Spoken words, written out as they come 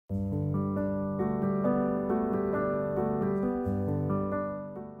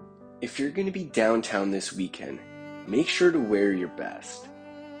if you're going to be downtown this weekend, make sure to wear your best.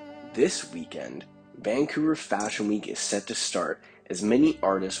 This weekend, Vancouver Fashion Week is set to start as many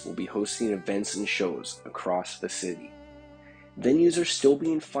artists will be hosting events and shows across the city. Venues are still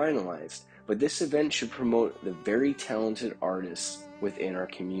being finalized, but this event should promote the very talented artists within our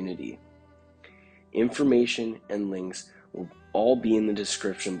community. Information and links will all be in the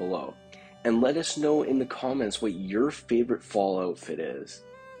description below, and let us know in the comments what your favorite fall outfit is.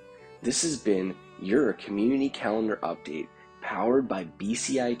 This has been your community calendar update powered by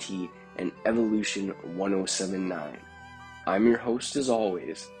BCIT and Evolution 1079. I'm your host as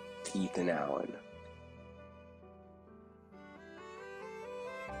always, Ethan Allen.